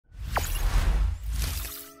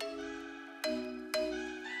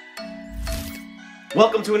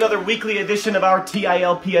Welcome to another weekly edition of our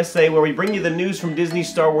TIL PSA, where we bring you the news from Disney,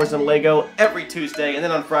 Star Wars, and Lego every Tuesday, and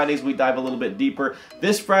then on Fridays we dive a little bit deeper.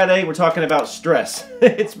 This Friday we're talking about stress.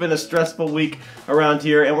 It's been a stressful week around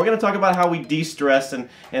here, and we're going to talk about how we de-stress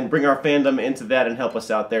and bring our fandom into that and help us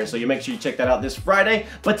out there. So you make sure you check that out this Friday.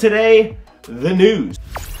 But today, the news.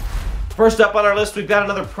 First up on our list, we've got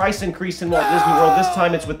another price increase in Walt Disney World. This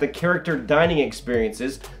time it's with the character dining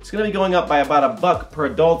experiences. It's going to be going up by about $1 per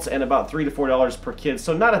adults and about $3 to $4 per kid.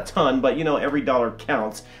 So not a ton, but you know, every dollar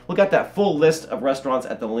counts. We've got that full list of restaurants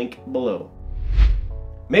at the link below.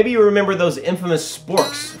 Maybe you remember those infamous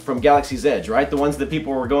sporks from Galaxy's Edge, right? The ones that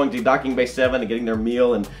people were going to Docking Bay 7 and getting their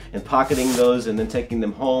meal and pocketing those and then taking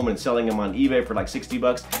them home and selling them on eBay for like 60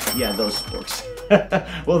 bucks. Yeah, those sporks.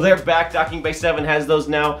 Well, they're back. Docking Bay 7 has those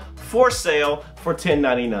now for sale for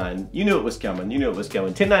 $10.99. You knew it was coming. You knew it was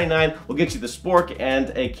coming. $10.99 will get you the spork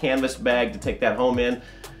and a canvas bag to take that home in.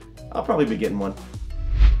 I'll probably be getting one.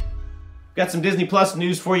 Got some Disney Plus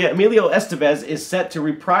news for you. Emilio Estevez is set to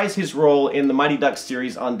reprise his role in the Mighty Ducks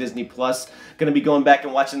series on Disney Plus. Gonna be going back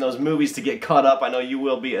and watching those movies to get caught up. I know you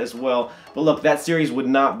will be as well. But look, that series would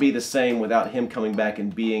not be the same without him coming back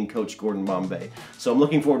and being Coach Gordon Bombay. So I'm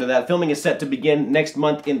looking forward to that. Filming is set to begin next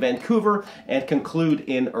month in Vancouver and conclude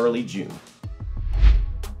in early June.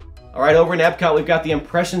 All right, over in Epcot, we've got the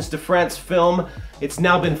Impressions de France film. It's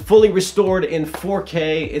now been fully restored in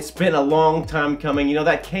 4K. It's been a long time coming. You know,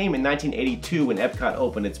 that came in 1982 when Epcot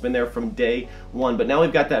opened. It's been there from day one. But now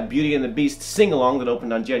we've got that Beauty and the Beast sing-along that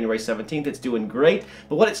opened on January 17th. It's doing great.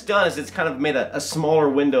 But what it's done is it's kind of made a smaller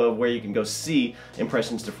window of where you can go see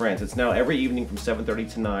Impressions de France. It's now every evening from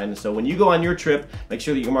 7:30 to 9. So when you go on your trip, make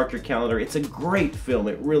sure that you mark your calendar. It's a great film.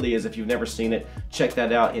 It really is. If you've never seen it, check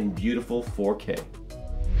that out in beautiful 4K.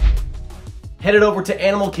 Headed over to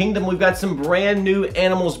Animal Kingdom, we've got some brand new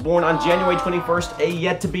animals born on January 21st. A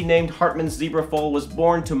yet-to-be-named Hartmann zebra foal was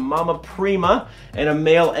born to Mama Prima, and a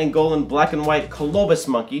male Angolan black and white colobus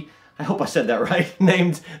monkey, I hope I said that right,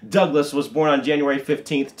 named Douglas, was born on January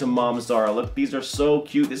 15th to Mom Zara. Look, these are so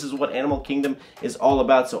cute. This is what Animal Kingdom is all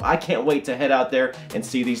about, so I can't wait to head out there and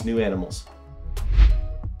see these new animals.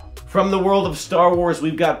 From the world of Star Wars,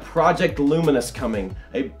 we've got Project Luminous coming.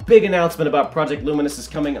 A big announcement about Project Luminous is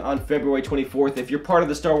coming on February 24th. If you're part of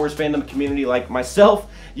the Star Wars fandom community like myself,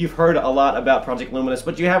 you've heard a lot about Project Luminous,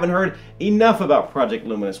 but you haven't heard enough about Project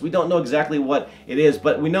Luminous. We don't know exactly what it is,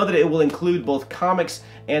 but we know that it will include both comics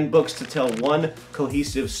and books to tell one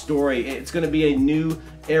cohesive story. It's going to be a new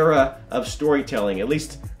era of storytelling, at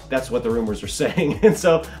least that's what the rumors are saying. And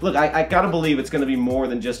so, look, I gotta believe it's gonna be more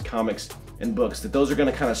than just comics and books, that those are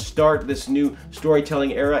gonna kind of start this new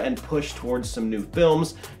storytelling era and push towards some new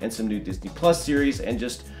films and some new Disney Plus series and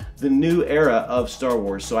just the new era of Star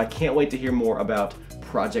Wars. So I can't wait to hear more about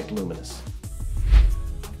Project Luminous.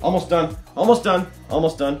 Almost done, almost done,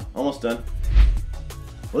 almost done, almost done.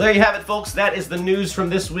 Well, there you have it, folks. That is the news from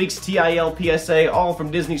this week's TIL PSA, all from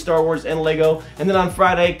Disney, Star Wars, and Lego. And then on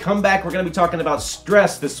Friday, come back. We're going to be talking about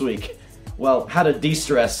stress this week. Well, how to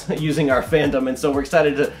de-stress using our fandom, and so we're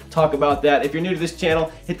excited to talk about that. If you're new to this channel,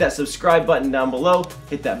 hit that subscribe button down below,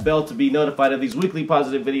 hit that bell to be notified of these weekly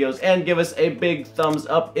positive videos, and give us a big thumbs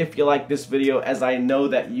up if you like this video, as I know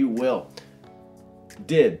that you will.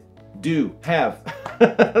 Have.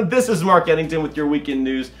 This is Mark Edington with your weekend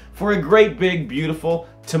news for a great, big, beautiful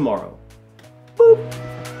tomorrow. Boop.